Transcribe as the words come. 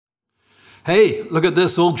Hey, look at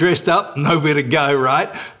this, all dressed up, nowhere to go, right?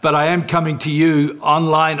 But I am coming to you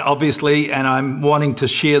online, obviously, and I'm wanting to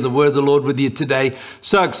share the word of the Lord with you today.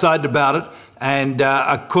 So excited about it. And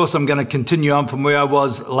of course, I'm going to continue on from where I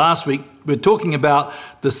was last week. We're talking about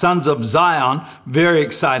the sons of Zion, very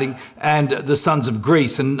exciting, and the sons of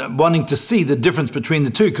Greece, and wanting to see the difference between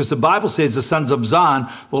the two, because the Bible says the sons of Zion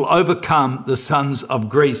will overcome the sons of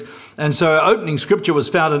Greece. And so our opening scripture was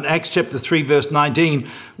found in Acts chapter 3, verse 19,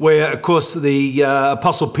 where, of course, the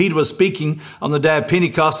Apostle Peter was speaking on the day of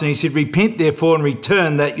Pentecost, and he said, "Repent therefore and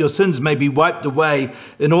return, that your sins may be wiped away,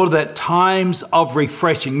 in order that times of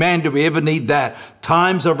refreshing," man, do we ever need that?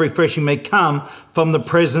 Times of refreshing may come from the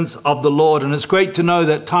presence of the Lord. And it's great to know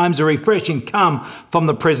that times of refreshing come from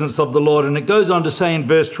the presence of the Lord. And it goes on to say in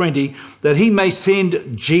verse 20 that he may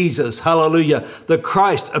send Jesus, hallelujah, the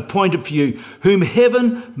Christ appointed for you, whom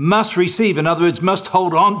heaven must receive. In other words, must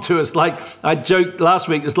hold on to. It's like I joked last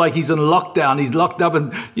week, it's like he's in lockdown. He's locked up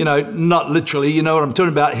and, not literally, you know what I'm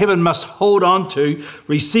talking about. Heaven must hold on to,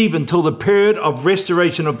 receive until the period of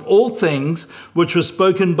restoration of all things, which was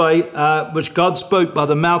spoken by, which God spoke by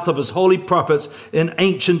the mouth of his holy prophets in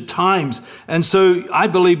ancient times. And so I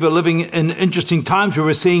believe we're living in interesting times where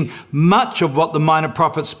we're seeing much of what the minor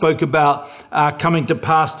prophets spoke about coming to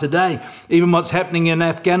pass today. Even what's happening in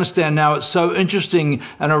Afghanistan now, it's so interesting,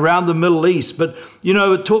 and around the Middle East. But,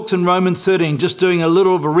 it talks in Romans 13, just doing a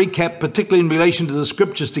little of a recap, particularly in relation to the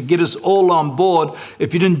scriptures to get us all on board.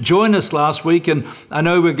 If you didn't join us last week, and I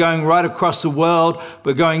know we're going right across the world,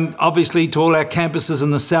 we're going obviously to all our campuses in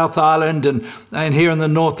the South Island and here in the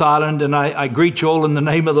North Island, and I greet you all in the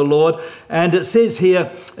name of the Lord. And it says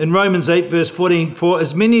here in Romans 8 verse 14, "For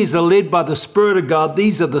as many as are led by the Spirit of God,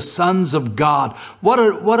 these are the sons of God." What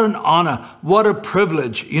an honor, what a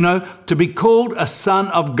privilege, to be called a son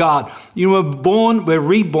of God. We're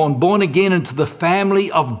reborn, born again into the family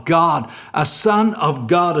of God, a son of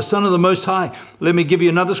God, a son of the Most High. Let me give you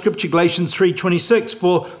another scripture, Galatians 3:26,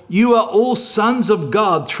 "For you are all sons of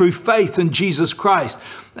God through faith in Jesus Christ."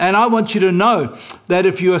 And I want you to know that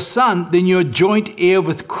if you're a son, then you're a joint heir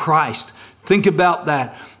with Christ. Think about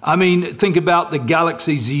that. Think about the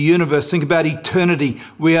galaxies, the universe. Think about eternity.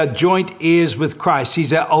 We are joint heirs with Christ.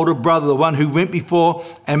 He's our older brother, the one who went before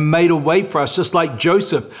and made a way for us, just like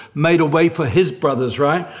Joseph made a way for his brothers,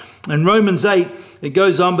 right? In Romans 8, it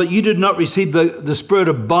goes on, "But you did not receive the spirit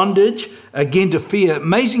of bondage again to fear."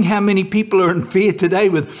 Amazing how many people are in fear today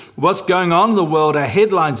with what's going on in the world. Our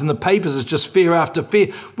headlines in the papers is just fear after fear.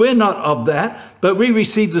 We're not of that, but we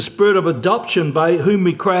received the spirit of adoption, by whom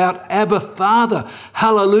we cry out, "Abba, Father."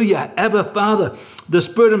 Hallelujah, Abba, Father. The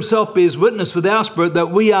Spirit himself bears witness with our spirit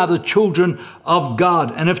that we are the children of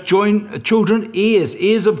God. And if children,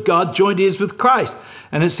 heirs of God, joint heirs with Christ.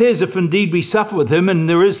 And it says, if indeed we suffer with him, and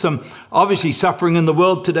there is some obviously suffering in the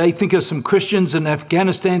world today. Think of some Christians in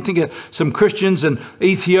Afghanistan, think of some Christians in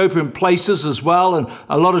Ethiopian places as well, and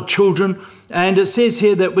a lot of children. And it says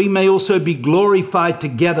here that we may also be glorified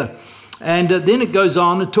together. And then it goes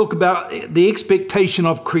on to talk about the expectation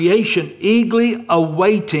of creation, eagerly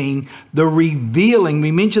awaiting the revealing,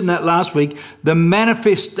 we mentioned that last week, the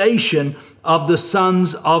manifestation of the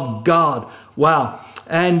sons of God. Wow.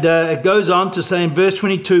 And it goes on to say in verse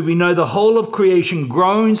 22, "We know the whole of creation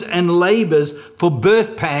groans and labors for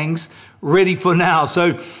birth pangs, ready for now."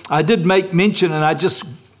 So I did make mention, and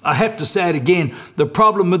I have to say it again. The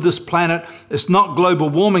problem with this planet is not global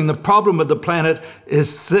warming. The problem with the planet is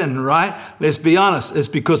sin, right? Let's be honest. It's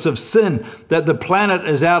because of sin that the planet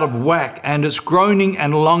is out of whack, and it's groaning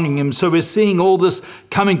and longing. And so we're seeing all this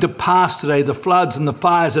coming to pass today, the floods and the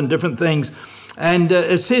fires and different things. And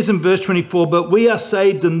it says in verse 24, "But we are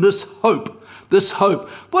saved in this hope." This hope.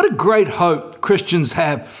 What a great hope Christians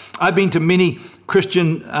have. I've been to many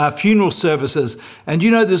Christian funeral services, and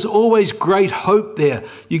there's always great hope there.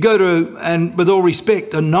 You go to, and with all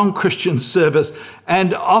respect, a non-Christian service,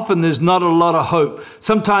 and often there's not a lot of hope.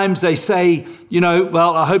 Sometimes they say,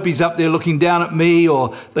 "Well, I hope he's up there looking down at me,"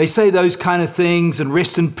 or they say those kind of things, and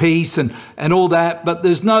 "rest in peace," and all that, but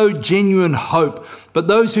there's no genuine hope. But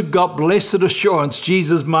those who've got blessed assurance,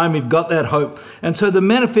 Jesus' mine, we've got that hope. And so the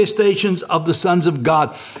manifestations of the sons of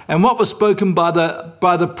God, and what was spoken by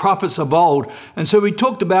the prophets of old. And so we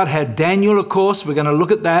talked about how Daniel, of course, we're going to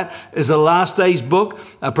look at that, is a last days book,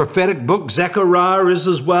 a prophetic book. Zechariah is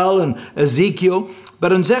as well, and Ezekiel.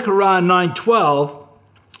 But in Zechariah 9:12,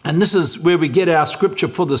 And this is where we get our scripture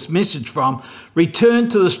for this message from. Return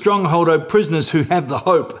to the stronghold, O prisoners who have the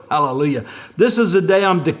hope. Hallelujah. This is the day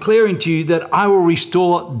I'm declaring to you that I will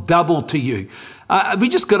restore double to you. We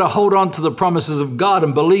just got to hold on to the promises of God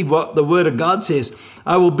and believe what the word of God says.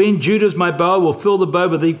 I will bend Judah as my bow, I will fill the bow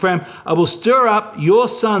with Ephraim. I will stir up your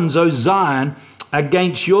sons, O Zion,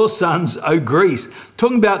 against your sons, O Greece.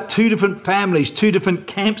 Talking about two different families, two different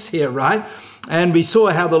camps here, right? And we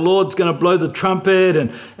saw how the Lord's going to blow the trumpet,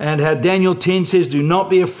 and how Daniel 10 says, do not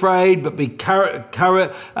be afraid, but be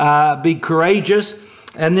courageous.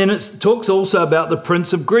 And then it talks also about the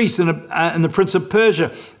prince of Greece and the prince of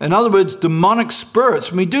Persia. In other words, demonic spirits.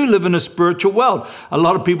 And we do live in a spiritual world. A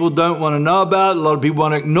lot of people don't want to know about it. A lot of people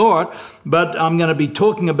want to ignore it. But I'm going to be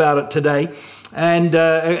talking about it today. And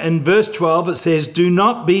in verse 12, it says, do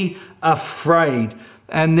not be afraid.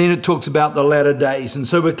 And then it talks about the latter days. And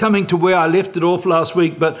so we're coming to where I left it off last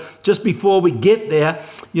week. But just before we get there,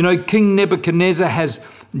 you know, King Nebuchadnezzar has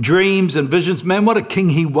dreams and visions. Man, what a king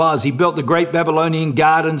he was. He built the great Babylonian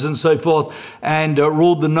gardens and so forth, and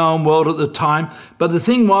ruled the known world at the time. But the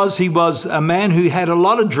thing was, he was a man who had a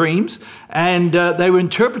lot of dreams, and they were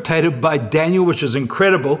interpreted by Daniel, which is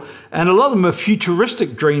incredible. And a lot of them are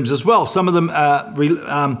futuristic dreams as well. Some of them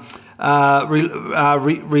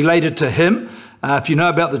related to him. If you know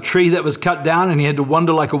about the tree that was cut down and he had to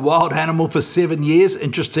wander like a wild animal for 7 years,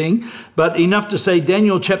 interesting. But enough to say,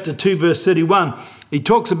 Daniel chapter 2, verse 31, he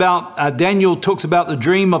talks about, Daniel talks about the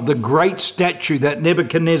dream of the great statue that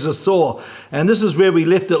Nebuchadnezzar saw. And this is where we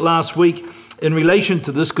left it last week in relation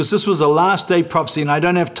to this, because this was a last day prophecy, and I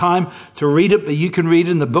don't have time to read it, but you can read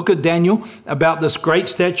it in the book of Daniel about this great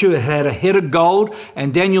statue. It had a head of gold,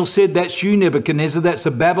 and Daniel said, that's you, Nebuchadnezzar, that's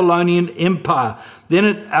the Babylonian Empire. Then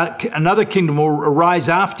another kingdom will arise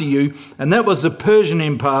after you, and that was the Persian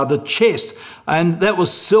Empire, the chest, and that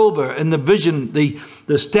was silver. In the vision, the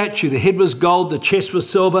statue, the head was gold, the chest was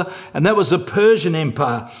silver, and that was the Persian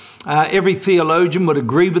Empire. Every theologian would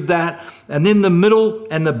agree with that. And then the middle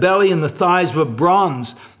and the belly and the thighs were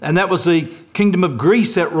bronze, and that was the kingdom of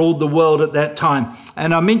Greece that ruled the world at that time.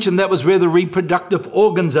 And I mentioned that was where the reproductive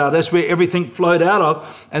organs are. That's where everything flowed out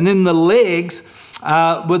of. And then the legs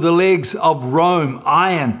were the legs of Rome,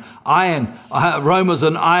 iron. Rome was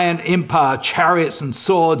an iron empire, chariots and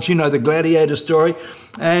swords, you know, the gladiator story.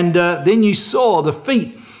 And then you saw the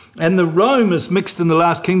feet. And the Rome is mixed in the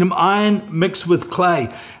last kingdom, iron mixed with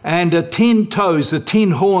clay. And 10 toes, the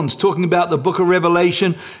 10 horns, talking about the book of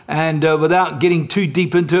Revelation. And without getting too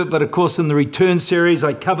deep into it, but of course in the Return series,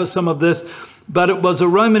 I cover some of this. But it was a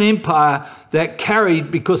Roman Empire that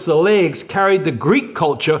carried, because the legs carried the Greek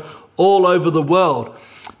culture all over the world.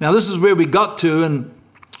 Now this is where we got to, and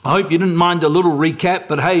I hope you didn't mind a little recap,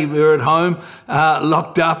 but hey, we're at home,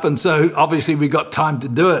 locked up, and so obviously we got time to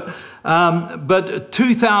do it. But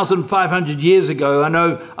 2,500 years ago, I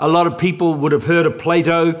know a lot of people would have heard of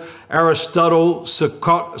Plato, Aristotle,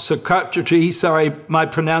 Socrates, sorry, my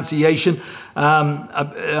pronunciation.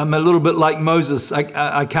 I'm a little bit like Moses.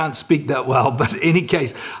 I can't speak that well, but in any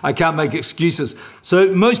case, I can't make excuses.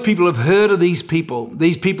 So most people have heard of these people.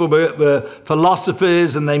 These people were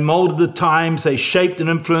philosophers, and they molded the times. They shaped and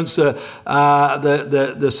influenced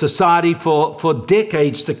the society for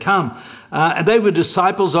decades to come. And they were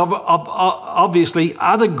disciples of obviously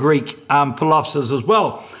other Greek philosophers as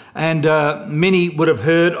well. And many would have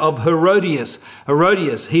heard of Herodias.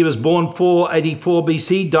 He was born 484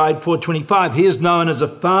 BC, died 425. He is known as a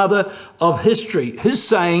father of history. His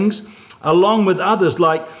sayings, along with others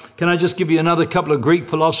like, can I just give you another couple of Greek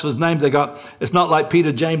philosophers' names they got? It's not like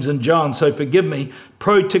Peter, James, and John, so forgive me.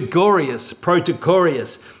 Protagoras,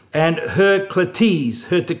 and Heraclitus.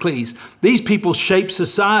 These people shaped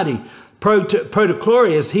society.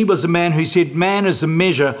 Protagoras, he was a man who said, man is the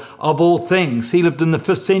measure of all things. He lived in the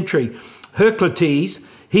 5th century. Heraclitus,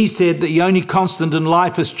 he said that the only constant in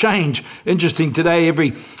life is change. Interesting, today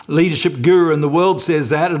every leadership guru in the world says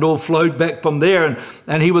that. It all flowed back from there.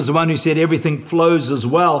 And he was the one who said everything flows as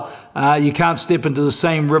well. You can't step into the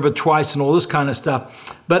same river twice and all this kind of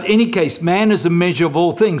stuff. But in any case, man is a measure of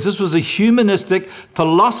all things. This was a humanistic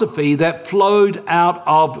philosophy that flowed out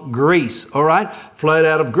of Greece, all right? Flowed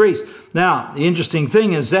out of Greece. Now, the interesting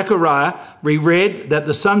thing is Zechariah, we read that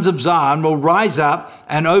the sons of Zion will rise up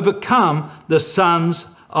and overcome the sons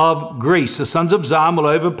of Greece. The sons of Zion will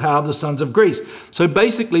overpower the sons of Greece. So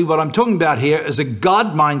basically what I'm talking about here is a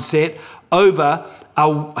God mindset over,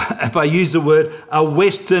 if I use the word, a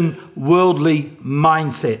Western worldly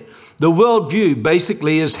mindset. The worldview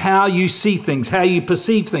basically is how you see things, how you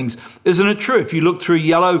perceive things. Isn't it true? If you look through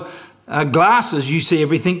yellow glasses, you see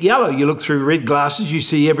everything yellow. You look through red glasses, you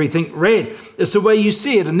see everything red. It's the way you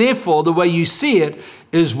see it. And therefore, the way you see it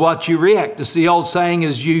is what you react. It's the old saying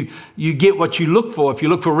is you get what you look for. If you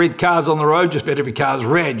look for red cars on the road, just about every car is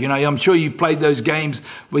red. You know, I'm sure you've played those games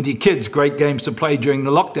with your kids, great games to play during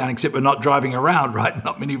the lockdown, except we're not driving around, right?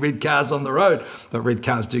 Not many red cars on the road, but red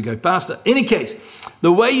cars do go faster. In any case,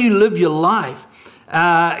 the way you live your life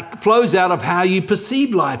flows out of how you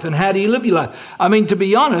perceive life and how do you live your life. I mean, to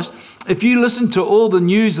be honest, if you listen to all the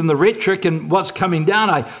news and the rhetoric and what's coming down,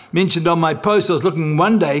 I mentioned on my post, I was looking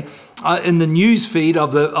one day in the news feed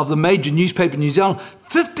of the major newspaper in New Zealand,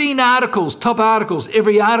 15 articles, top articles.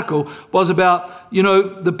 Every article was about, you know,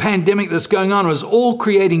 the pandemic that's going on. It was all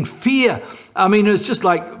creating fear. I mean, it was just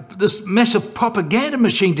like this massive propaganda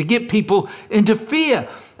machine to get people into fear.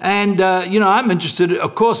 And, you know, I'm interested,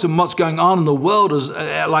 of course, in what's going on in the world. As,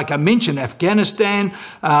 like I mentioned, Afghanistan,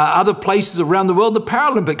 other places around the world. The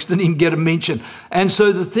Paralympics didn't even get a mention. And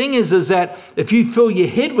so the thing is that if you fill your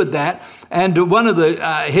head with that, and one of the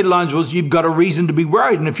headlines was, you've got a reason to be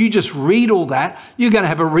worried. And if you just read all that, you're going to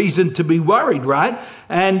have a reason to be worried, right?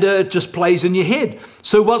 And it just plays in your head.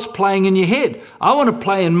 So what's playing in your head? I want to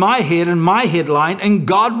play in my head and my headline, in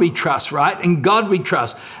God we trust, right? In God we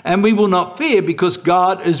trust. And we will not fear because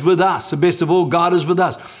God is with us. The best of all, God is with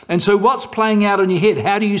us. And so what's playing out in your head?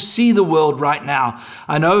 How do you see the world right now?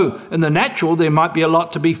 I know in the natural, there might be a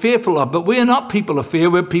lot to be fearful of, but we're not people of fear.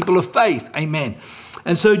 We're people of faith. Amen.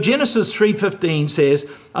 And so Genesis 3:15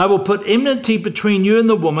 says, I will put enmity between you and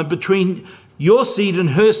the woman, between your seed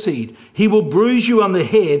and her seed. He will bruise you on the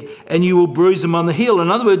head and you will bruise him on the heel. In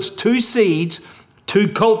other words, two seeds, two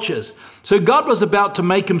cultures. So God was about to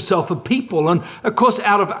make himself a people. And of course,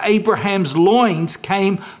 out of Abraham's loins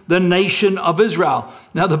came the nation of Israel.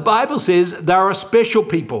 Now, the Bible says they're a special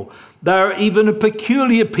people. They're even a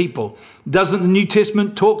peculiar people. Doesn't the New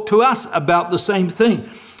Testament talk to us about the same thing?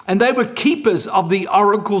 And they were keepers of the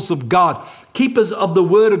oracles of God, keepers of the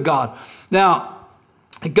word of God. Now,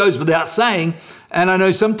 it goes without saying, and I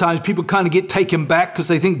know sometimes people kind of get taken back because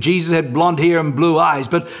they think Jesus had blonde hair and blue eyes,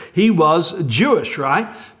 but he was Jewish, right?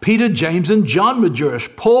 Peter, James, and John were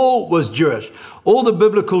Jewish. Paul was Jewish. All the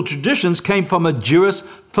biblical traditions came from a Jewish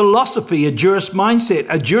philosophy, a Jewish mindset,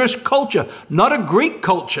 a Jewish culture, not a Greek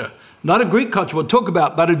culture. Not a Greek culture we'll talk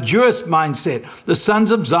about, but a Jewish mindset. The sons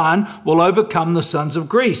of Zion will overcome the sons of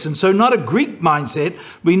Greece. And so not a Greek mindset,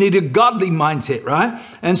 we need a godly mindset, right?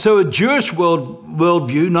 And so a Jewish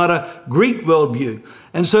worldview, not a Greek worldview.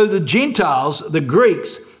 And so the Gentiles, the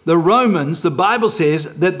Greeks, the Romans, the Bible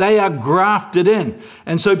says that they are grafted in.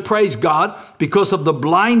 And so praise God, because of the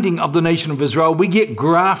blinding of the nation of Israel, we get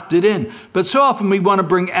grafted in. But so often we want to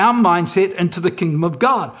bring our mindset into the kingdom of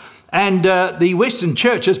God. And the Western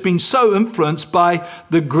church has been so influenced by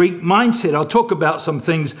the Greek mindset. I'll talk about some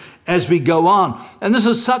things as we go on. And this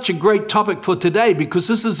is such a great topic for today because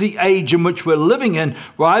this is the age in which we're living in,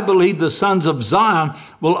 where I believe the sons of Zion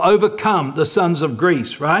will overcome the sons of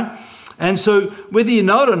Greece, right? And so whether you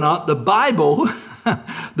know it or not, the Bible,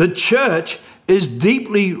 the church is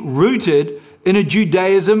deeply rooted in a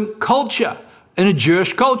Judaism culture, in a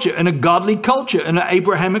Jewish culture, in a godly culture, in an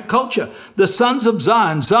Abrahamic culture. The sons of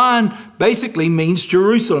Zion. Zion basically means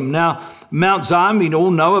Jerusalem. Now, Mount Zion, we all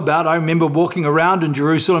know about. I remember walking around in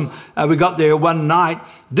Jerusalem. We got there one night.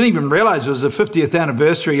 Didn't even realize it was the 50th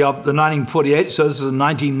anniversary of the 1948. So this is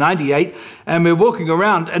 1998. And we're walking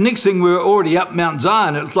around. And next thing, we were already up Mount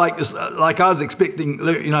Zion. It was like I was expecting,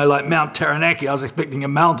 you know, like Mount Taranaki. I was expecting a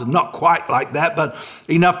mountain. Not quite like that, but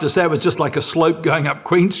enough to say it was just like a slope going up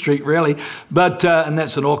Queen Street, really. But and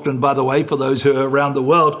that's in Auckland, by the way, for those who are around the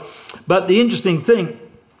world. But the interesting thing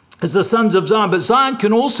is the sons of Zion. But Zion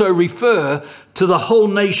can also refer to the whole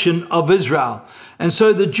nation of Israel. And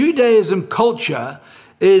so the Judaism culture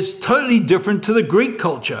is totally different to the Greek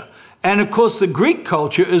culture. And of course, the Greek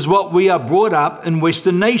culture is what we are brought up in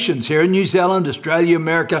Western nations. Here in New Zealand, Australia,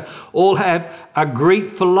 America, all have a Greek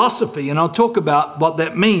philosophy. And I'll talk about what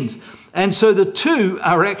that means. And so the two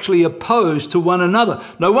are actually opposed to one another.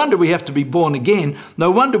 No wonder we have to be born again.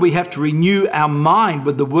 No wonder we have to renew our mind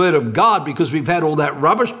with the word of God because we've had all that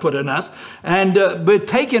rubbish put in us. And we're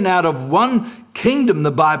taken out of one kingdom,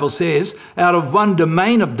 the Bible says, out of one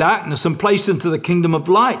domain of darkness and placed into the kingdom of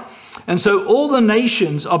light. And so all the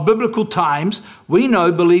nations of biblical times, we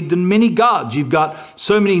know, believed in many gods. You've got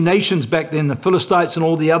so many nations back then, the Philistines and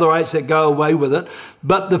all the otherites that go away with it.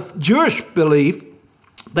 But the Jewish belief,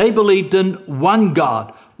 they believed in one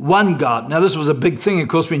God, one God. Now, this was a big thing, of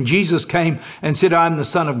course, when Jesus came and said, I'm the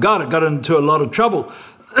Son of God. It got into a lot of trouble.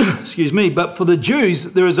 Excuse me. But for the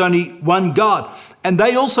Jews, there is only one God. And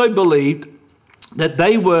they also believed that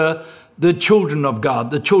they were the children of God,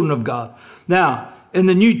 the children of God. Now, in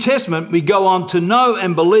the New Testament, we go on to know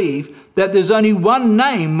and believe that there's only one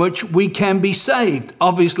name which we can be saved.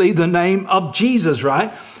 Obviously, the name of Jesus,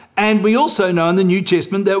 right? And we also know in the New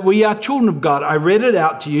Testament that we are children of God. I read it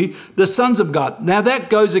out to you, the sons of God. Now, that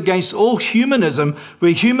goes against all humanism,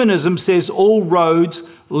 where humanism says all roads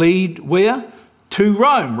lead where? To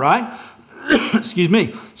Rome, right? Excuse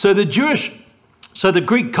me. So the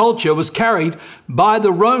Greek culture was carried by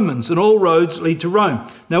the Romans, and all roads lead to Rome.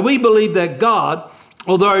 Now, we believe that God,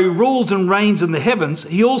 although he rules and reigns in the heavens,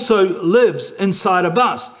 he also lives inside of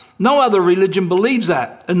us. No other religion believes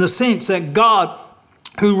that, in the sense that God,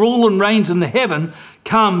 who rules and reigns in the heaven,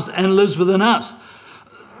 comes and lives within us.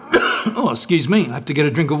 Oh, excuse me, I have to get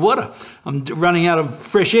a drink of water. I'm running out of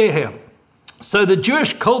fresh air here. So the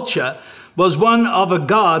Jewish culture was one of a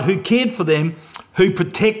God who cared for them, who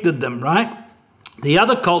protected them, right? The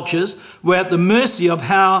other cultures were at the mercy of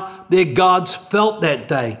how their gods felt that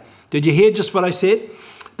day. Did you hear just what I said?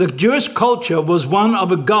 The Jewish culture was one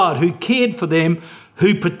of a God who cared for them,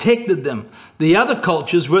 who protected them. The other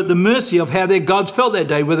cultures were at the mercy of how their gods felt that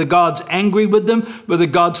day. Were the gods angry with them? Were the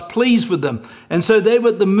gods pleased with them? And so they were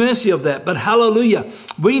at the mercy of that. But hallelujah,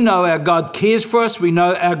 we know our God cares for us. We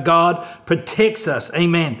know our God protects us.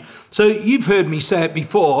 Amen. So you've heard me say it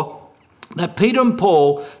before, that Peter and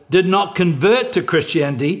Paul did not convert to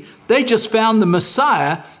Christianity. They just found the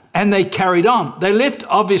Messiah and they carried on. They left,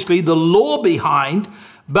 obviously, the law behind,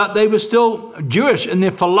 but they were still Jewish in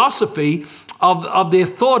their philosophy of their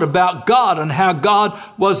thought about God and how God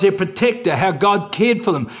was their protector, how God cared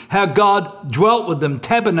for them, how God dwelt with them,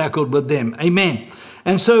 tabernacled with them. Amen.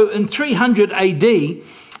 And so in 300 AD,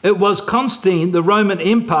 it was Constantine, the Roman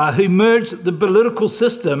Empire, who merged the political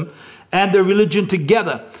system and the religion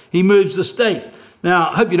together. He moves the state.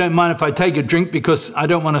 Now, I hope you don't mind if I take a drink, because I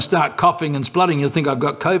don't want to start coughing and spluttering. You'll think I've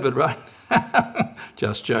got COVID, right?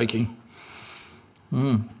 Just joking.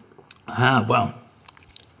 Well,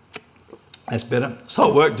 that's better. It's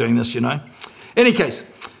hard work doing this, you know. Any case,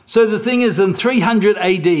 so the thing is, in 300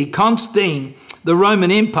 AD, Constantine, the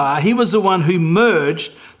Roman Empire, he was the one who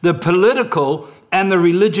merged the political and the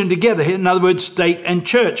religion together. In other words, state and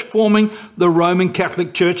church, forming the Roman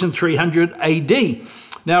Catholic Church in 300 AD.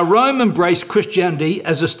 Now, Rome embraced Christianity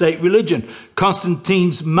as a state religion.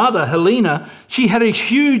 Constantine's mother, Helena, she had a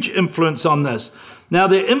huge influence on this. Now,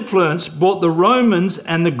 their influence brought the Romans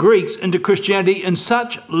and the Greeks into Christianity in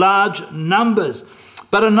such large numbers.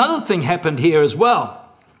 But another thing happened here as well.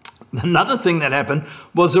 Another thing that happened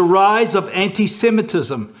was a rise of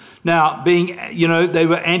anti-Semitism. Now, being, you know, they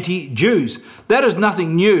were anti-Jews. That is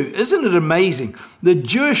nothing new. Isn't it amazing? The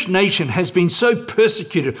Jewish nation has been so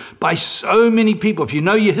persecuted by so many people, if you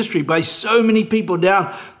know your history, by so many people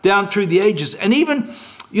down through the ages. And even,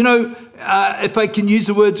 you know, if I can use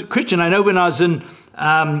the word Christian, I know when I was in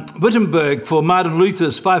Wittenberg for Martin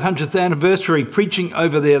Luther's 500th anniversary, preaching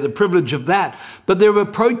over there, the privilege of that. But there were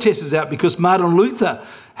protesters out because Martin Luther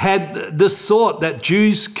had this thought that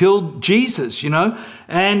Jews killed Jesus, you know.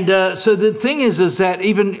 And so the thing is that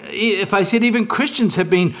even if I said even Christians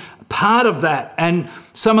have been part of that, and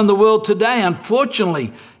some in the world today,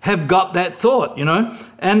 unfortunately, have got that thought, you know.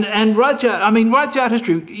 And right throughout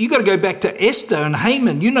history, you got to go back to Esther and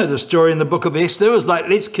Haman. You know the story in the book of Esther. It was like,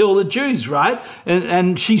 let's kill the Jews, right?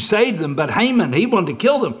 And she saved them, but Haman, he wanted to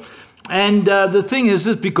kill them. And the thing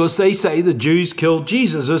is because they say the Jews killed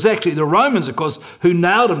Jesus. It was actually the Romans, of course, who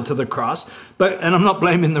nailed him to the cross. And I'm not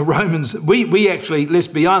blaming the Romans. We actually, let's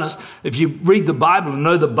be honest, if you read the Bible and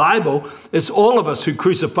know the Bible, it's all of us who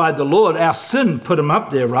crucified the Lord. Our sin put him up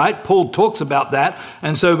there, right? Paul talks about that.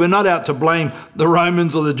 And so we're not out to blame the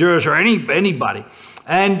Romans or the Jewish or anybody.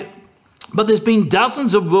 But there's been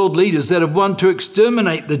dozens of world leaders that have wanted to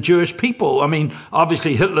exterminate the Jewish people. I mean,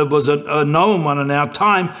 obviously Hitler was a known one in our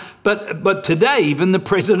time, but today even the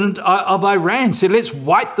president of Iran said, let's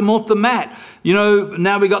wipe them off the mat. You know,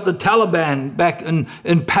 now we got the Taliban back in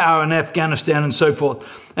power in Afghanistan and so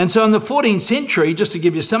forth. And so in the 14th century, just to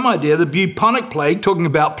give you some idea, the bubonic plague, talking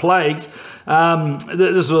about plagues,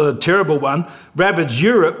 this was a terrible one, ravaged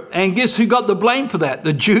Europe. And guess who got the blame for that?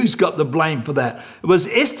 The Jews got the blame for that. It was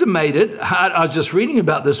estimated, I was just reading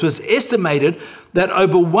about this, was estimated that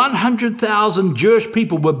over 100,000 Jewish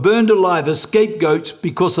people were burned alive as scapegoats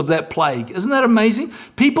because of that plague. Isn't that amazing?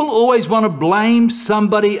 People always want to blame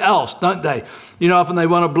somebody else, don't they? You know, often they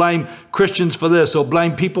want to blame Christians for this or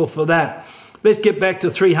blame people for that. Let's get back to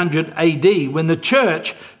 300 AD when the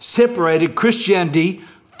church separated Christianity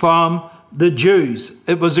from the Jews.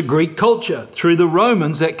 It was a Greek culture through the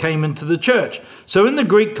Romans that came into the church. So in the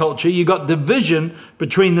Greek culture, you got division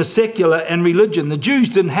between the secular and religion. The Jews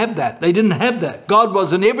didn't have that. They didn't have that. God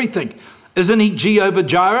wasn't everything. Isn't he Jehovah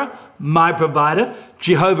Jireh, my provider?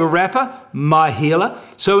 Jehovah Rapha, my healer?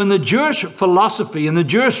 So in the Jewish philosophy, in the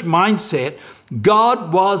Jewish mindset,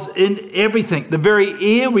 God was in everything, the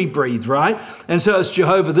very air we breathe, right? And so it's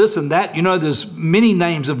Jehovah this and that. You know, there's many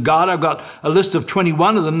names of God. I've got a list of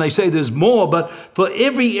 21 of them. They say there's more, but for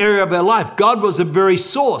every area of our life, God was the very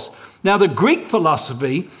source. Now, the Greek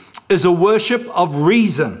philosophy is a worship of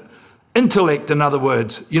reason, intellect, in other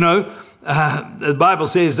words. You know, the Bible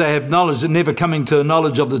says they have knowledge and never coming to a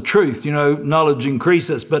knowledge of the truth. You know, knowledge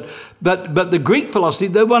increases. But the Greek philosophy,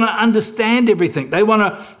 they want to understand everything. They want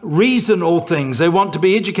to reason all things. They want to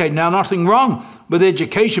be educated. Now, nothing wrong with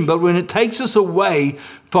education, but when it takes us away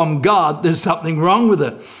from God, there's something wrong with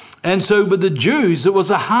it. And so with the Jews, it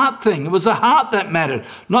was a heart thing. It was the heart that mattered,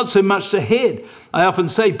 not so much the head. I often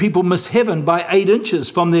say people miss heaven by 8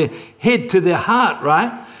 inches from their head to their heart,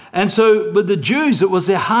 right? And so with the Jews, it was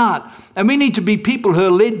their heart. And we need to be people who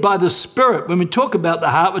are led by the Spirit. When we talk about the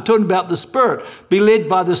heart, we're talking about the Spirit. Be led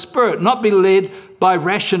by the Spirit, not be led by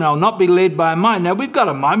rationale, not be led by a mind. Now, we've got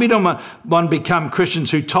a mind. We don't want to become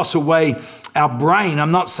Christians who toss away our brain.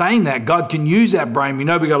 I'm not saying that. God can use our brain. We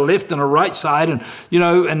know we've got a left and a right side and, you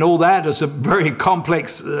know, and all that. It's a very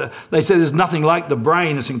complex, they say there's nothing like the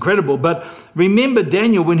brain. It's incredible. But remember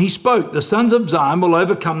Daniel, when he spoke, the sons of Zion will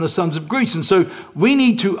overcome the sons of Greece. And so we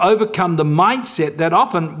need to overcome the mindset that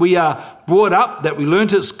often we are brought up, that we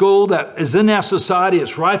learned at school, that is in our society,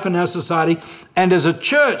 it's rife in our society. And as a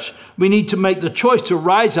church, we need to make the choice to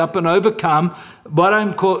rise up and overcome what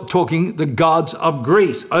I'm talking the gods of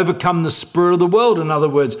Greece, overcome the spirit of the world, in other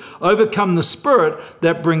words, overcome the spirit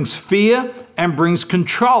that brings fear and brings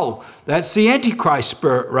control. That's the Antichrist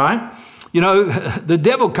spirit, right? You know, the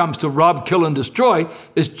devil comes to rob, kill, and destroy.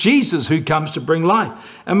 It's Jesus who comes to bring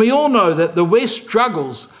life. And we all know that the West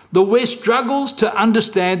struggles to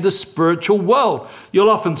understand the spiritual world. You'll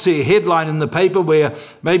often see a headline in the paper where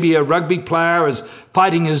maybe a rugby player is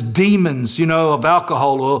fighting his demons, you know, of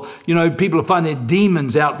alcohol, or, you know, people find their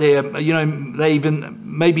demons out there, you know, they even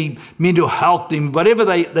maybe mental health demons, whatever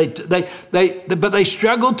but they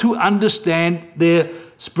struggle to understand their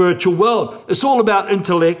spiritual world. It's all about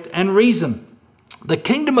intellect and reason. The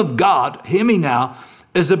kingdom of God, hear me now,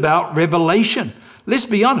 is about revelation. Let's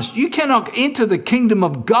be honest, you cannot enter the kingdom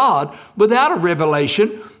of God without a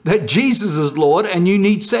revelation that Jesus is Lord and you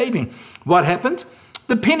need saving. What happens?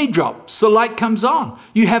 The penny drops, the light comes on.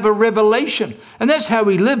 You have a revelation. And that's how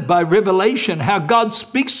we live, by revelation, how God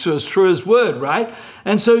speaks to us through his word, right?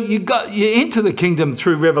 And so you enter the kingdom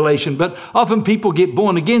through revelation, but often people get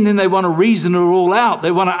born again, then they want to reason it all out.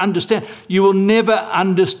 They want to understand. You will never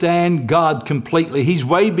understand God completely. He's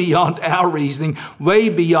way beyond our reasoning, way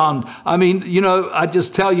beyond. I mean, you know, I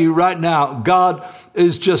just tell you right now, God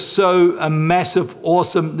is just so a massive,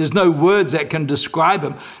 awesome. There's no words that can describe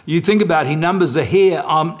him. You think about it, he numbers the hair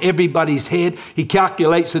on everybody's head. He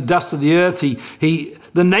calculates the dust of the earth.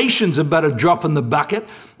 The nations are but a drop in the bucket.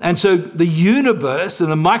 And so the universe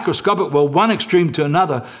and the microscopic world, one extreme to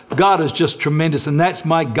another, God is just tremendous. And that's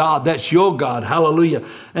my God. That's your God. Hallelujah.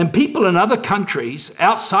 And people in other countries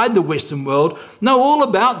outside the Western world know all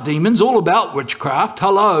about demons, all about witchcraft.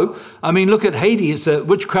 Hello. I mean, look at Haiti. It's the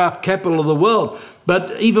witchcraft capital of the world.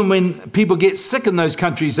 But even when people get sick in those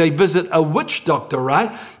countries, they visit a witch doctor,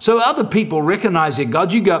 right? So other people recognize their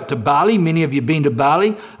God. You go up to Bali. Many of you have been to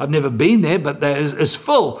Bali. I've never been there, but it's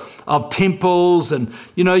full of temples. And,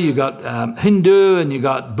 you know, you got Hindu and you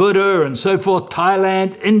got Buddha and so forth.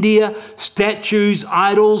 Thailand, India, statues,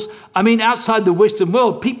 idols. I mean, outside the Western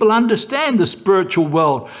world, people understand the spiritual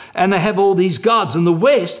world. And they have all these gods. In the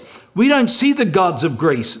West, we don't see the gods of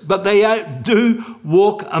Greece, but they do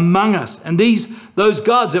walk among us. And those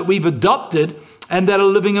gods that we've adopted and that are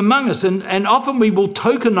living among us. And often we will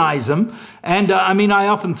tokenize them. And I mean, I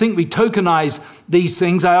often think we tokenize these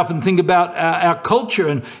things. I often think about our culture,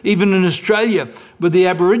 and even in Australia with the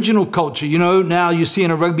Aboriginal culture. You know, now you see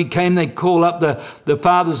in a rugby game, they call up the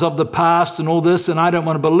fathers of the past and all this. And I don't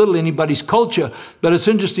want to belittle anybody's culture, but it's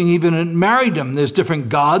interesting, even in marriedom, there's different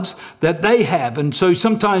gods that they have. And so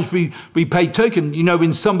sometimes we pay token, you know,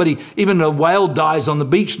 when somebody, even a whale dies on the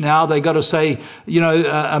beach now, they got to say, you know,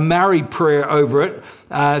 a Maori prayer over it.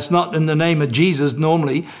 It's not in the name of Jesus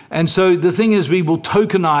normally. And so the thing is, we will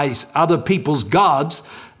tokenize other people's gods.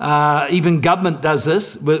 Even government does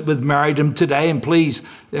this with marriedom today, and please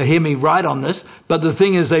hear me right on this. But the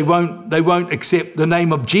thing is, they won't accept the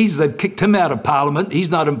name of Jesus. They've kicked him out of Parliament. He's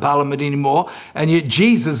not in Parliament anymore. And yet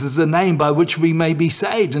Jesus is the name by which we may be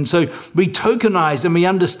saved. And so we tokenize, and we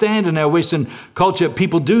understand in our Western culture,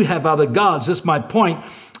 people do have other gods. That's my point.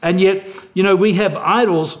 And yet, you know, we have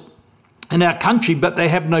idols in our country, but they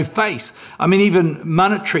have no face. I mean, even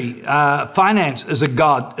monetary finance is a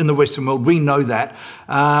god in the Western world. We know that.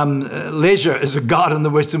 Leisure is a god in the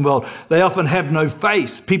Western world. They often have no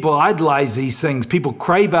face. People idolize these things. People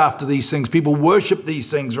crave after these things. People worship these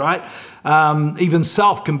things, right? Even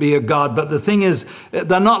self can be a god. But the thing is,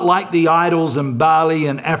 they're not like the idols in Bali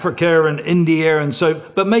and Africa and India and so,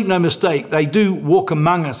 but make no mistake, they do walk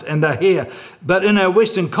among us and they're here. But in our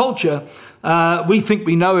Western culture, we think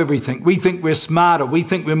we know everything. We think we're smarter. We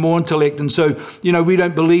think we're more intellect. And so, you know, we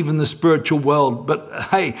don't believe in the spiritual world. But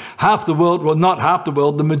hey, half the world, well, not half the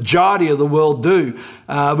world, the majority of the world do.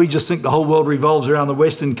 We just think the whole world revolves around the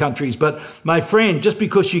Western countries. But my friend, just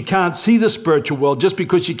because you can't see the spiritual world, just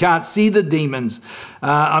because you can't see the demons,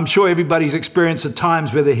 I'm sure everybody's experienced at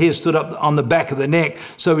times where the hair stood up on the back of the neck.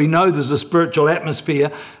 So we know there's a spiritual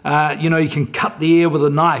atmosphere. You know, you can cut the air with a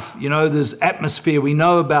knife. You know, there's atmosphere. We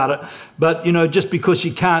know about it. But, you know, just because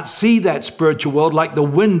you can't see that spiritual world, like the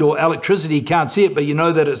wind or electricity, you can't see it, but you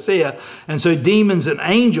know that it's there. And so demons and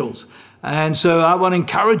angels. And so I want to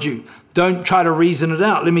encourage you, don't try to reason it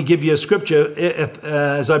out. Let me give you a scripture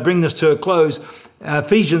as I bring this to a close.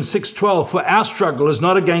 Ephesians 6:12, for our struggle is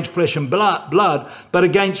not against flesh and blood, but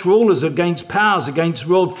against rulers, against powers, against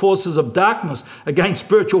world forces of darkness, against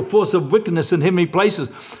spiritual force of wickedness in heavenly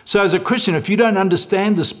places. So as a Christian, if you don't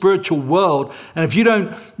understand the spiritual world, and if you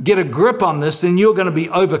don't get a grip on this, then you're going to be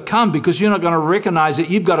overcome because you're not going to recognize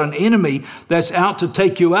that you've got an enemy that's out to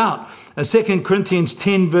take you out. 2 Corinthians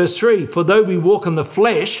 10 verse 3, for though we walk in the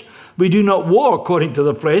flesh, we do not war according to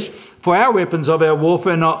the flesh, for our weapons of our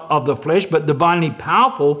warfare are not of the flesh, but divinely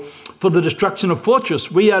powerful for the destruction of fortress.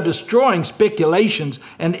 We are destroying speculations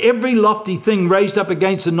and every lofty thing raised up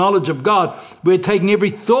against the knowledge of God. We're taking every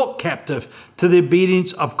thought captive to the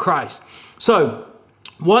obedience of Christ. So,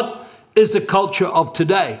 what is the culture of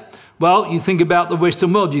today? Well, you think about the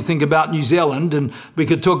Western world, you think about New Zealand, and we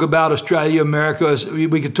could talk about Australia, America,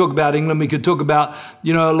 we could talk about England, we could talk about,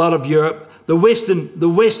 you know, a lot of Europe. The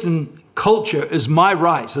Western culture is my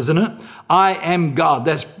rights, isn't it? I am God.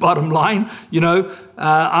 That's bottom line. You know,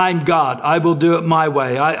 I'm God. I will do it my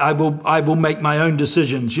way. I will make my own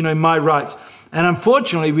decisions, you know, my rights. And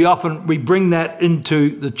unfortunately, we bring that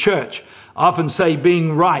into the church. I often say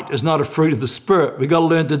being right is not a fruit of the Spirit. We've got to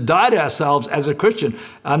learn to die to ourselves as a Christian.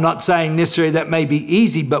 I'm not saying necessarily that may be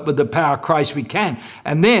easy, but with the power of Christ we can.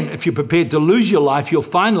 And then if you're prepared to lose your life, you'll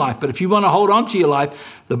find life. But if you want to hold on to your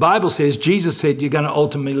life, the Bible says, Jesus said, you're going to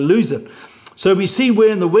ultimately lose it. So we see where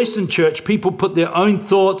in the Western church, people put their own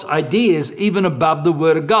thoughts, ideas, even above the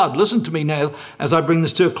Word of God. Listen to me now as I bring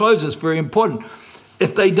this to a close. It's very important.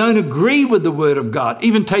 If they don't agree with the Word of God,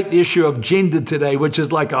 even take the issue of gender today, which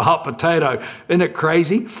is like a hot potato. Isn't it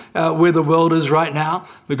crazy where the world is right now?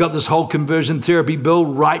 We've got this whole conversion therapy bill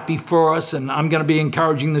right before us, and I'm going to be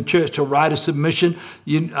encouraging the church to write a submission.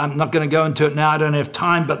 I'm not going to go into it now. I don't have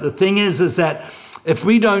time. But the thing is that if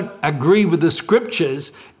we don't agree with the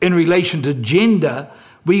scriptures in relation to gender,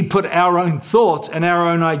 we put our own thoughts and our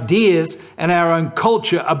own ideas and our own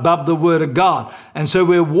culture above the Word of God. And so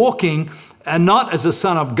we're walking and not as a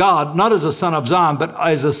son of God, not as a son of Zion, but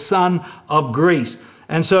as a son of Greece.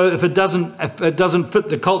 And so if it doesn't fit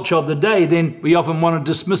the culture of the day, then we often want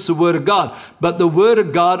to dismiss the Word of God. But the Word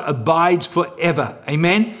of God abides forever.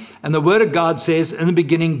 Amen? And the Word of God says, in the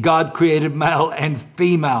beginning, God created male and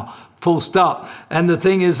female. Full stop. And the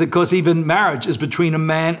thing is, of course, even marriage is between a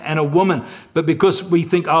man and a woman. But because we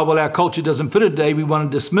think, oh, well, our culture doesn't fit it today, we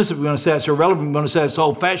want to dismiss it. We want to say it's irrelevant. We want to say it's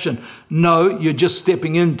old-fashioned. No, you're just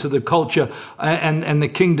stepping into the culture and the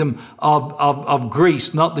kingdom of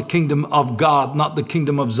Greece, not the kingdom of God, not the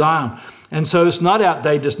kingdom of Zion. And so it's not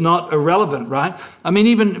outdated, it's not irrelevant, right? I mean,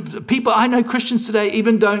 even people, I know Christians today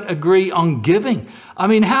even don't agree on giving. I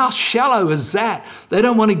mean, how shallow is that? They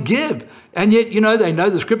don't want to give. And yet, you know, they know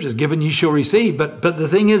the scriptures, given you shall receive. But the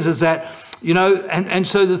thing is that, you know, and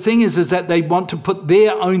so the thing is that they want to put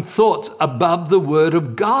their own thoughts above the Word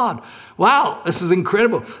of God. Wow, this is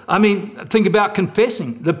incredible. I mean, think about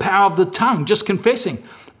confessing, the power of the tongue, just confessing.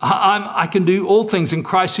 I can do all things in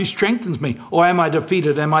Christ who strengthens me. Or am I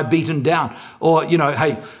defeated? Am I beaten down? Or, you know,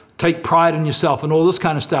 hey, take pride in yourself and all this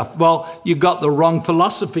kind of stuff. Well, you got the wrong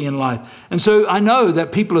philosophy in life. And so I know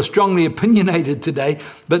that people are strongly opinionated today,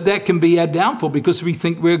 but that can be our downfall because we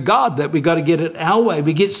think we're God, that we got to get it our way.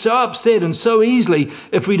 We get so upset and so easily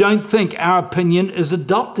if we don't think our opinion is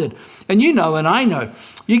adopted. And you know, and I know,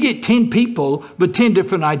 you get 10 people with 10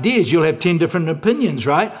 different ideas, you'll have 10 different opinions,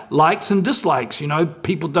 right? Likes and dislikes. You know,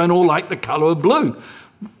 people don't all like the color of blue.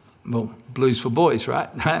 Well, blues for boys, right?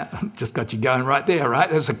 Just got you going right there, right?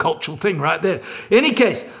 That's a cultural thing right there. Any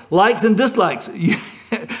case, likes and dislikes.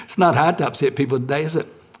 It's not hard to upset people today, is it?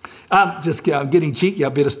 Just I'm getting cheeky, I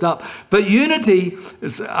better stop. But unity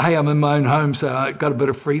is, hey, I'm in my own home, so I've got a bit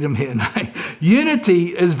of freedom here. Unity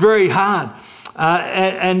is very hard.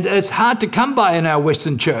 And it's hard to come by in our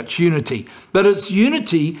Western church, unity. But it's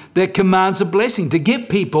unity that commands a blessing, to get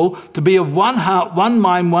people to be of one heart, one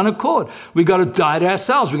mind, one accord. We've got to die to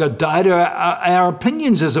ourselves. We've got to die to our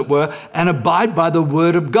opinions, as it were, and abide by the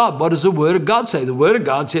word of God. What does the word of God say? The word of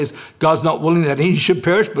God says God's not willing that any should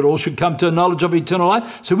perish, but all should come to a knowledge of eternal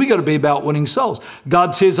life. So we've got to be about winning souls.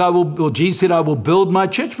 God says, Jesus said, I will build my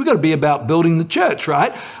church. We've got to be about building the church,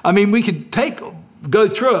 right? I mean, we could go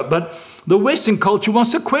through it, but the Western culture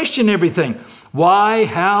wants to question everything. Why,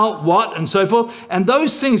 how, what, and so forth. And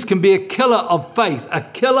those things can be a killer of faith,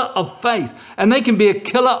 and they can be a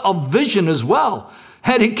killer of vision as well.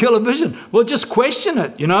 How do you kill a vision? Well, just question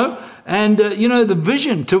it, And, the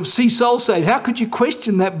vision to see souls saved, how could you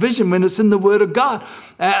question that vision when it's in the Word of God?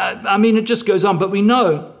 It just goes on. But we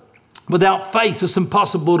know without faith, it's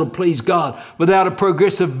impossible to please God. Without a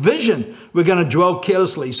progressive vision, we're going to dwell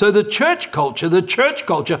carelessly. So the church culture,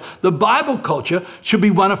 the Bible culture should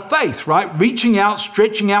be one of faith, right? Reaching out,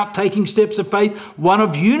 stretching out, taking steps of faith, one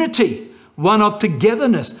of unity, one of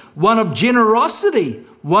togetherness, one of generosity,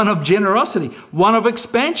 one of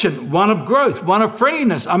expansion, one of growth, one of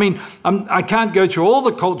friendliness. I can't go through all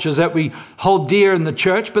the cultures that we hold dear in the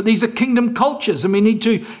church, but these are kingdom cultures and we need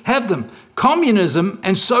to have them. Communism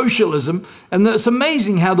and socialism, and it's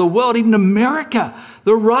amazing how the world, even America,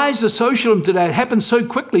 the rise of socialism today happens so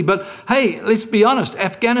quickly. But hey, let's be honest,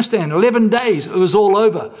 Afghanistan, 11 days, it was all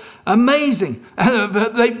over. Amazing.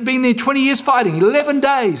 They've been there 20 years fighting, 11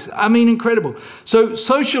 days. Incredible. So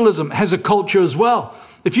socialism has a culture as well.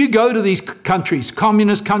 If you go to these countries,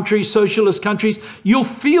 communist countries, socialist countries, you'll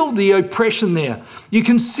feel the oppression there. You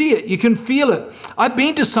can see it. You can feel it. I've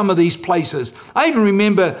been to some of these places. I even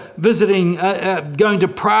remember visiting, going to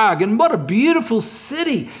Prague, and what a beautiful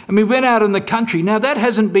city. We went out in the country. Now, that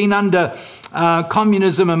hasn't been under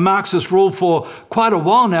communism and Marxist rule for quite a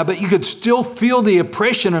while now, but you could still feel the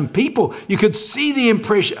oppression in people. You could see the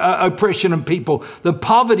oppression in people, the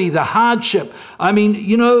poverty, the hardship.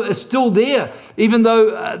 It's still there, even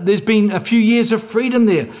though there's been a few years of freedom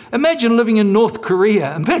there. Imagine living in North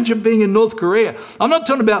Korea. Imagine being in North Korea. I'm not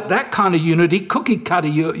talking about that kind of unity, cookie cutter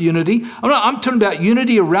unity. I'm talking about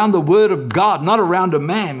unity around the word of God, not around a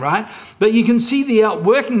man, right? But you can see the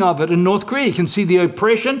outworking of it in North Korea. You can see the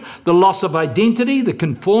oppression, the loss of identity, the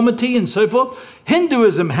conformity, and so forth.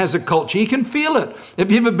 Hinduism has a culture. You can feel it.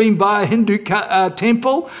 Have you ever been by a Hindu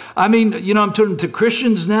temple? I'm talking to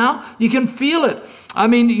Christians now. You can feel it.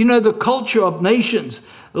 The culture of nations.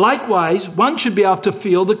 Likewise, one should be able to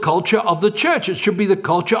feel the culture of the church. It should be the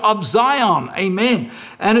culture of Zion. Amen.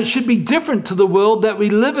 And it should be different to the world that we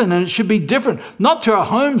live in. And it should be different. Not to our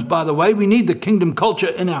homes, by the way. We need the kingdom culture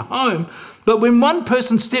in our home. But when one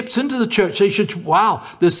person steps into the church, they should, wow,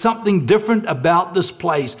 there's something different about this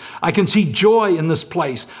place. I can see joy in this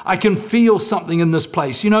place. I can feel something in this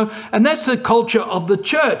place, and that's the culture of the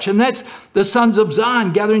church. And that's the sons of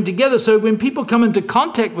Zion gathering together. So when people come into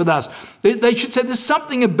contact with us, they should say, there's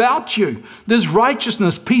something about you. There's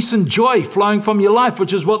righteousness, peace, and joy flowing from your life,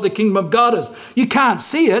 which is what the kingdom of God is. You can't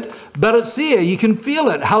see it, but it's there. You can feel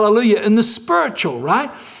it. Hallelujah. In the spiritual, right?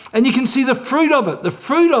 And you can see the fruit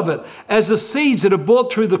of it as the seeds that are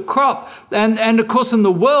brought through the crop. And of course, in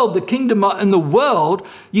the world, the kingdom in the world,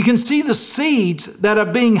 you can see the seeds that are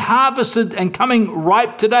being harvested and coming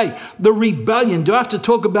ripe today. The rebellion. Do I have to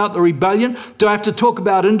talk about the rebellion? Do I have to talk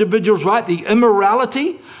about individuals, right? The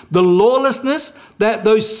immorality, the lawlessness, that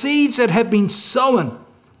those seeds that have been sown.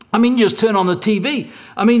 You just turn on the TV.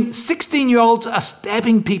 16-year-olds are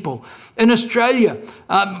stabbing people. In Australia,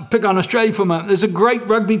 pick on Australia for a moment, there's a great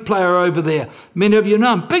rugby player over there. Many of you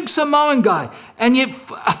know him, big Samoan guy. And yet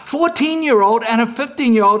a 14-year-old and a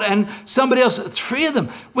 15-year-old and somebody else, three of them,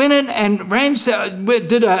 went in and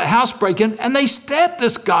did a house break-in, and they stabbed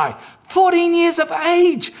this guy. 14 years of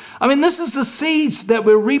age. This is the seeds that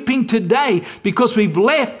we're reaping today because we've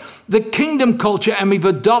left the kingdom culture and we've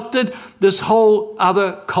adopted this whole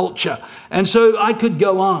other culture. And so I could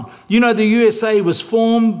go on. The USA was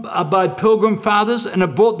formed by Pilgrim Fathers, and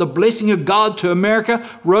it brought the blessing of God to America,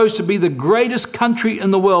 rose to be the greatest country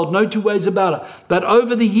in the world. No two ways about it. But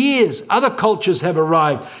over the years, other cultures have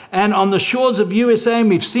arrived. And on the shores of USA, and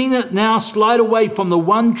we've seen it now slide away from the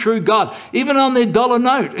one true God, even on their dollar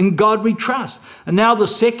note, in God we trust. And now the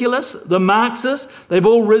secularists, the Marxists, they've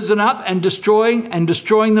all risen up and destroying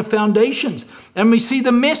the foundations. And we see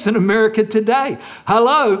the mess in America today.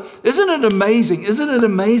 Hello, isn't it amazing? Isn't it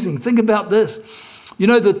amazing? Think about this. The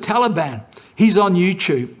Taliban, he's on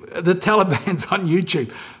YouTube. The Taliban's on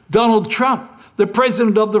YouTube. Donald Trump, The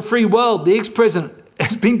president of the free world, the ex-president,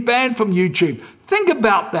 has been banned from YouTube. Think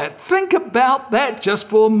about that. Think about that just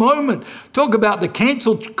for a moment. Talk about the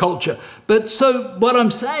cancel culture. But so what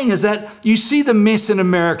I'm saying is that you see the mess in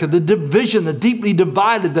America, the division, the deeply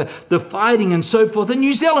divided, the fighting and so forth. And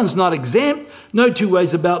New Zealand's not exempt. No two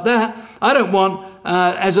ways about that. I don't want,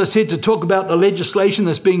 as I said, to talk about the legislation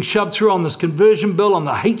that's being shoved through on this conversion bill, on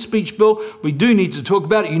the hate speech bill. We do need to talk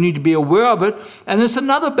about it. You need to be aware of it. And there's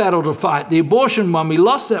another battle to fight, the abortion one. We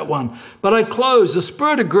lost that one. But I close, the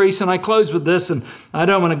spirit of Greece, and I close with this, and I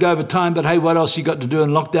don't want to go over time, but hey, what else you got to do in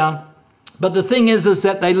lockdown? But the thing is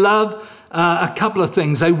that they love a couple of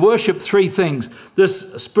things. They worship three things.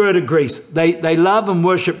 This spirit of Greece. They love and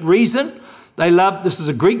worship reason. They love, this is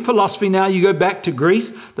a Greek philosophy now, you go back to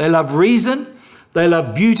Greece. They love reason, they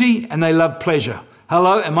love beauty, and they love pleasure.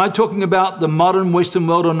 Hello, am I talking about the modern Western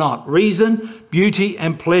world or not? Reason, beauty,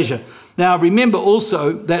 and pleasure. Now remember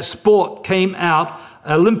also that sport came out,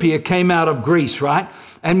 Olympia came out of Greece, right?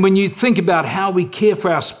 And when you think about how we care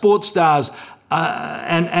for our sports stars,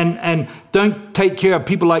 and don't take care of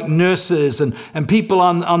people like nurses and people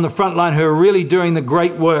on the front line who are really doing the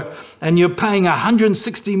great work, and you're paying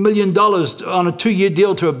 $160 million on a 2-year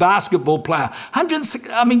deal to a basketball player.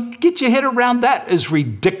 I mean, get your head around that is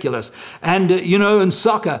ridiculous. And, you know, in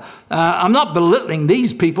soccer, I'm not belittling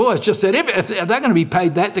these people. It's just that if they're going to be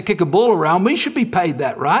paid that to kick a ball around, we should be paid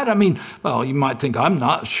that, right? I mean, well, you might think I'm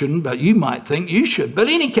not, shouldn't, but you might think you should. But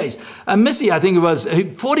in any case, Missy, I think it was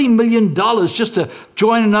 $40 million just to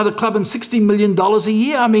join another club, and $60 million a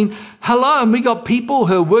year. I mean, hello, and we got people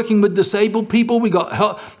who are working with disabled people. We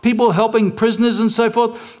got people helping prisoners and so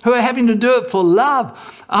forth who are having to do it for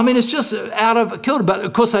love. I mean, it's just out of kilter. But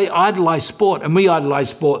of course, they idolize sport, and we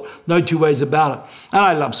idolize sport. No two ways about it. And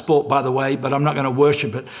I love sport, by the way, but I'm not going to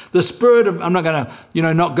worship it. The spirit of, I'm not going to, you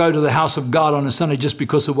know, not go to the house of God on a Sunday just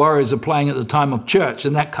because the Warriors are playing at the time of church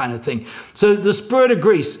and that kind of thing. So the spirit of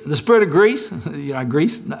Greece, you know,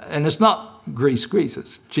 Greece, and it's not Greece,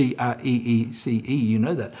 it's G-R-E-E-C-E, you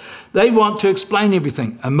know that. They want to explain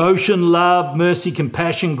everything. Emotion, love, mercy,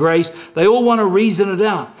 compassion, grace. They all want to reason it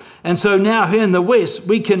out. And so now here in the West,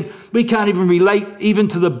 we can't even relate even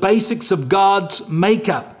to the basics of God's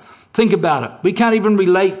makeup. Think about it. We can't even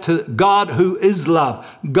relate to God who is love,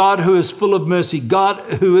 God who is full of mercy, God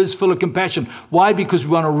who is full of compassion. Why? Because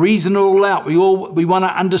we want to reason it all out. We want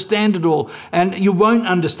to understand it all. And you won't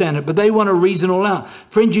understand it, but they want to reason it all out.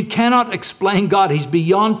 Friends, you cannot explain God. He's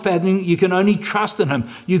beyond fathoming. You can only trust in him.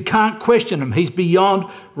 You can't question him. He's beyond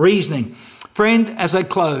reasoning. Friend, as I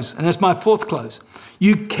close, and that's my fourth close,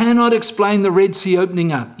 you cannot explain the Red Sea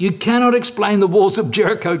opening up. You cannot explain the walls of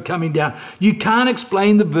Jericho coming down. You can't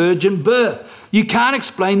explain the virgin birth. You can't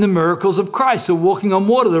explain the miracles of Christ, the walking on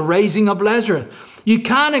water, the raising of Lazarus. You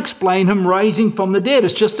can't explain him rising from the dead.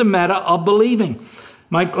 It's just a matter of believing.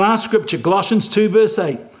 My last scripture, Colossians 2, verse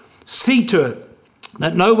 8. See to it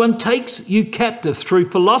that no one takes you captive through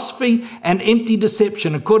philosophy and empty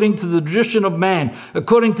deception, according to the tradition of man,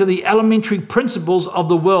 according to the elementary principles of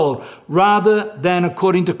the world, rather than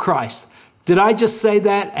according to Christ. Did I just say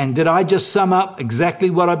that? And did I just sum up exactly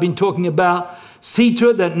what I've been talking about? See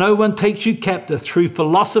to it that no one takes you captive through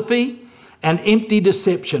philosophy and empty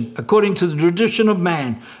deception, according to the tradition of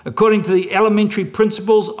man, according to the elementary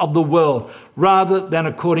principles of the world, rather than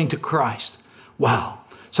according to Christ. Wow.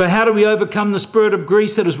 So how do we overcome the spirit of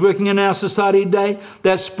Greece that is working in our society today?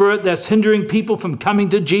 That spirit that's hindering people from coming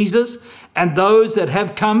to Jesus, and those that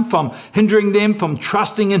have come from hindering them from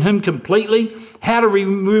trusting in him completely. How do we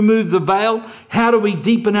remove the veil? How do we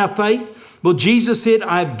deepen our faith? Well, Jesus said,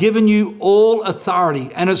 I have given you all authority,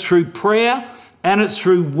 and it's through prayer and it's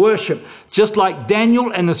through worship. Just like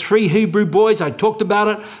Daniel and the 3 Hebrew boys, I talked about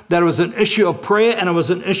it, that it was an issue of prayer and it was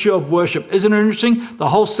an issue of worship. Isn't it interesting? The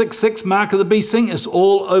whole 666 mark of the beast thing is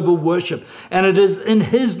all over worship. And it is in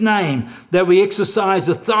his name that we exercise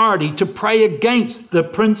authority to pray against the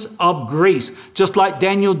prince of Greece, just like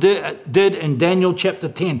Daniel did in Daniel chapter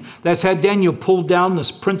 10. That's how Daniel pulled down this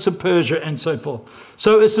prince of Persia and so forth.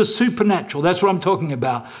 So it's a supernatural. That's what I'm talking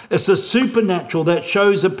about. It's a supernatural that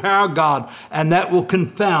shows the power of God, and that will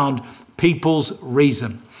confound people's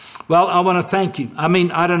reason. Well, I want to thank you. I mean,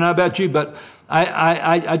 I don't know about you, but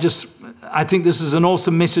I think this is an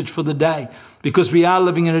awesome message for the day, because we are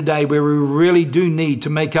living in a day where we really do need to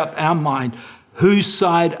make up our mind. Whose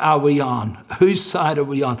side are we on? Whose side are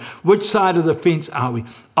we on? Which side of the fence are we?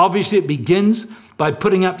 Obviously, it begins by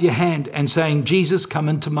putting up your hand and saying, Jesus, come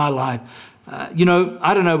into my life. You know,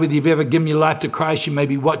 I don't know whether you've ever given your life to Christ. You may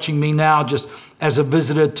be watching me now just as a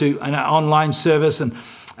visitor to an online service, and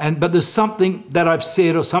But there's something that I've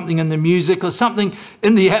said or something in the music or something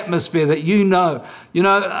in the atmosphere that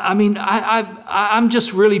I mean, I'm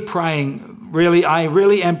just really praying. I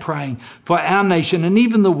really am praying for our nation and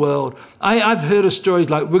even the world. I've heard of stories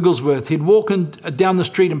like Wigglesworth. He'd walk down the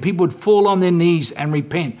street and people would fall on their knees and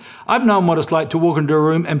repent. I've known what it's like to walk into a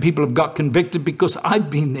room and people have got convicted because I've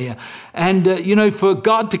been there. And, for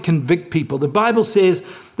God to convict people, the Bible says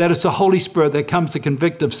that it's the Holy Spirit that comes to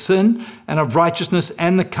convict of sin and of righteousness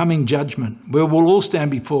and the coming judgment, where we'll all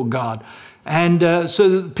stand before God. And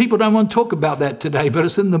so people don't want to talk about that today, but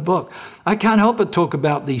it's in the book. I can't help but talk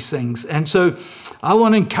about these things. And so I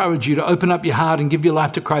want to encourage you to open up your heart and give your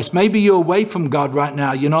life to Christ. Maybe you're away from God right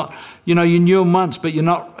now. You're not, you knew Him once, but you're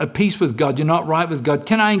not at peace with God. You're not right with God.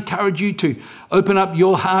 Can I encourage you to open up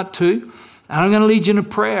your heart too? And I'm going to lead you in a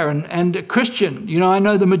prayer. And Christian, I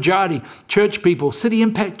know the majority, church people, City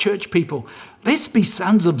Impact church people, let's be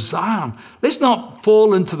sons of Zion. Let's not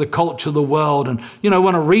fall into the culture of the world and,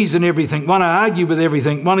 want to reason everything, want to argue with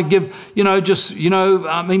everything, want to give,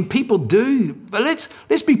 people do. But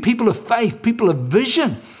let's be people of faith, people of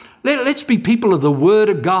vision. Let's be people of the Word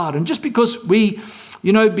of God. And just because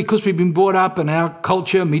because we've been brought up in our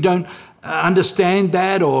culture and we don't understand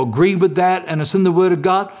that or agree with that and it's in the Word of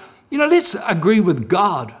God, let's agree with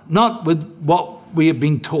God, not with what we have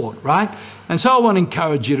been taught, right? And so I want to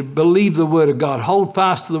encourage you to believe the Word of God, hold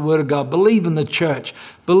fast to the Word of God, believe in the church,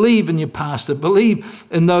 believe in your pastor, believe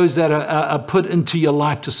in those that are put into your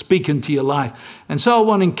life to speak into your life. And so I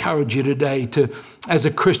want to encourage you today to, as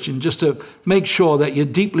a Christian, just to make sure that you're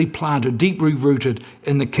deeply planted, deeply rooted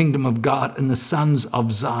in the kingdom of God, in the sons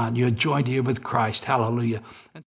of Zion. You're joined here with Christ. Hallelujah.